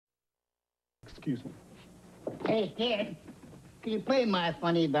Excuse me. Hey, kid, can you play My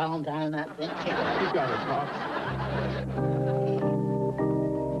Funny Valentine on that thing? You got it, Pops.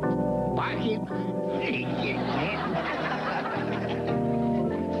 Barkeep.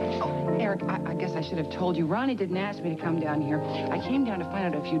 Eric, I guess I should have told you. Ronnie didn't ask me to come down here. I came down to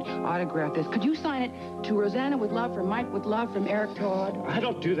find out if you'd autograph this. Could you sign it to Rosanna with love from Mike with love from Eric Todd? I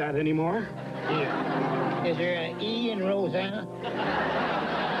don't do that anymore. Here. Is there an E in Rosanna?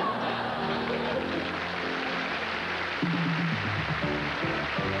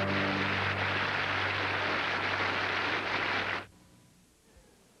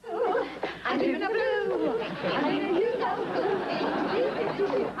 I'm in a blue. I'm in a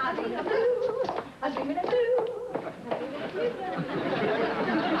blue. I'm in a blue. I'm in a blue.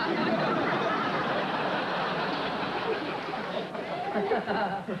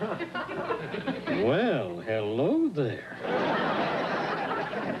 Well, hello there.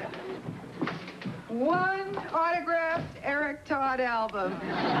 One autographed Eric Todd album.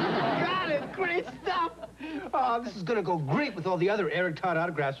 Got it! Great stuff! Oh, this is gonna go great with all the other Eric Todd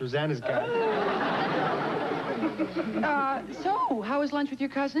autographs Rosanna's got. So, how was lunch with your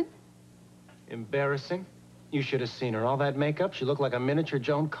cousin? Embarrassing. You should have seen her. All that makeup, she looked like a miniature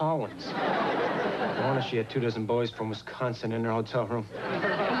Joan Collins. No wonder she had 24 boys from Wisconsin in her hotel room.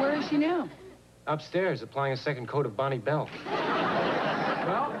 Where is she now? Upstairs, applying a second coat of Bonnie Bell.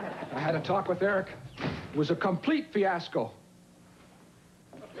 Well, I had a talk with Eric. It was a complete fiasco.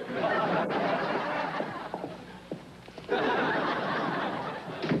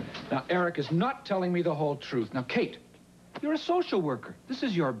 Now, Eric is not telling me the whole truth. Now, Kate, you're a social worker. This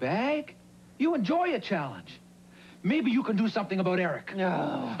is your bag. You enjoy a challenge. Maybe you can do something about Eric.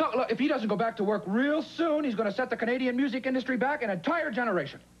 No. Look, if he doesn't go back to work real soon, he's going to set the Canadian music industry back an entire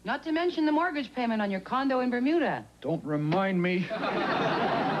generation. Not to mention the mortgage payment on your condo in Bermuda. Don't remind me.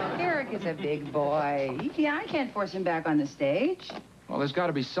 Eric is a big boy. Yeah, I can't force him back on the stage. Well, there's got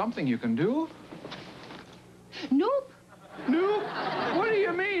to be something you can do. Nope. Nope? What do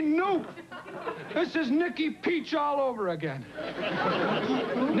you mean, nope? This is Nicky Peach all over again.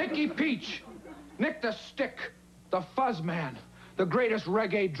 Nicky Peach. Nick the Stick. The Fuzz Man. The greatest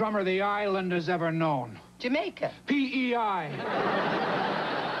reggae drummer the island has ever known. Jamaica. P.E.I.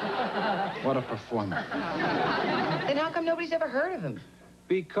 What a performer. Then how come nobody's ever heard of him?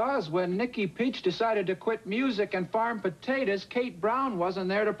 Because when Nicky Peach decided to quit music and farm potatoes, Kate Brown wasn't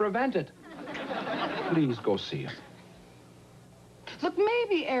there to prevent it. Please go see him. Look,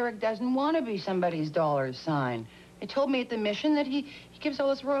 maybe Eric doesn't want to be somebody's dollar sign. They told me at the mission that he gives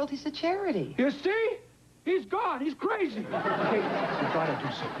all his royalties to charity. You see? He's gone. He's crazy. Kate, you've got to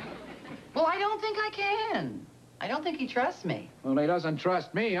do something. Well, I don't think I can. I don't think he trusts me. Well, he doesn't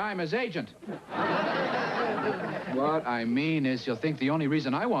trust me. I'm his agent. What I mean is you'll think the only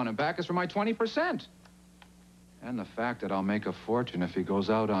reason I want him back is for my 20%. And the fact that I'll make a fortune if he goes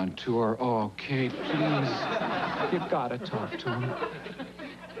out on tour. Oh, Kate, please. You've got to talk to him.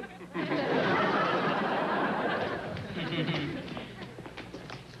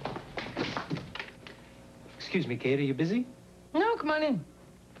 Excuse me, Kate, are you busy? No, come on in.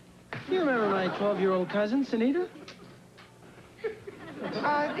 You remember my 12-year-old cousin, Sunita?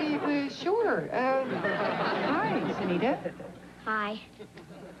 Sure. Hi, Sunita. Hi.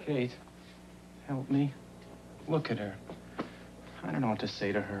 Kate, help me. Look at her. I don't know what to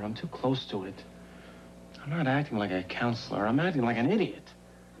say to her. I'm too close to it. I'm not acting like a counselor. I'm acting like an idiot.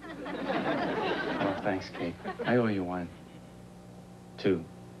 Oh, thanks, Kate. I owe you 1, 2,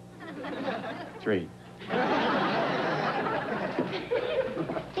 3.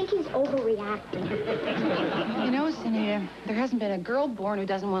 I think he's overreacting. You know, Sunita, there hasn't been a girl born who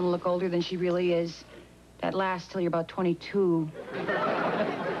doesn't want to look older than she really is. That lasts till you're about 22.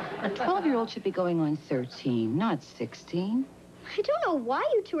 A 12-year-old should be going on 13, not 16. I don't know why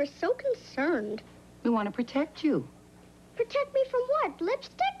you two are so concerned. We want to protect you. Protect me from what?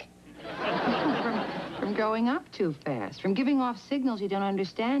 Lipstick? From growing up too fast, from giving off signals you don't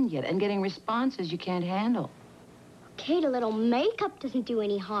understand yet, and getting responses you can't handle. Kate, a little makeup doesn't do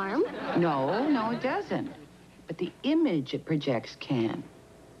any harm. No, it doesn't. But the image it projects can.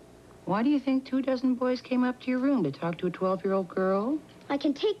 Why do you think 24 boys came up to your room to talk to a 12-year-old girl? I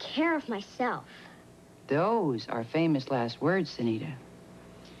can take care of myself. Those are famous last words, Sunita.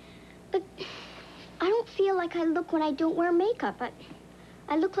 But I don't feel like I look when I don't wear makeup.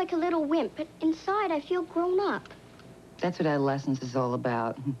 I look like a little wimp, but inside I feel grown up. That's what adolescence is all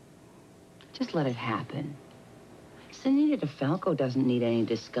about. Just let it happen. Sunita DeFalco doesn't need any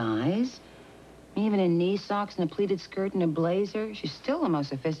disguise. Even in knee socks and a pleated skirt and a blazer, she's still the most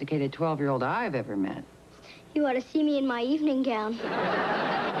sophisticated 12-year-old I've ever met. You ought to see me in my evening gown.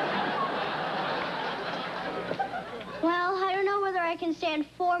 can stand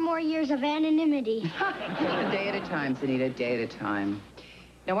 4 more years of anonymity. A day at a time, Sunita, a day at a time.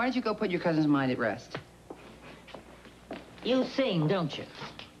 Now, why don't you go put your cousin's mind at rest? You sing, don't you?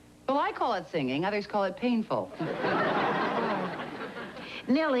 Well, I call it singing. Others call it painful.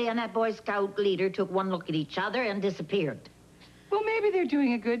 Nellie and that Boy Scout leader took one look at each other and disappeared. Well, maybe they're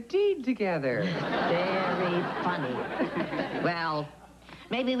doing a good deed together. Very funny. Well,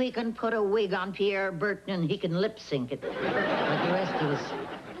 maybe we can put a wig on Pierre Burton and he can lip sync it. Like the rest of us.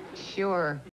 Sure.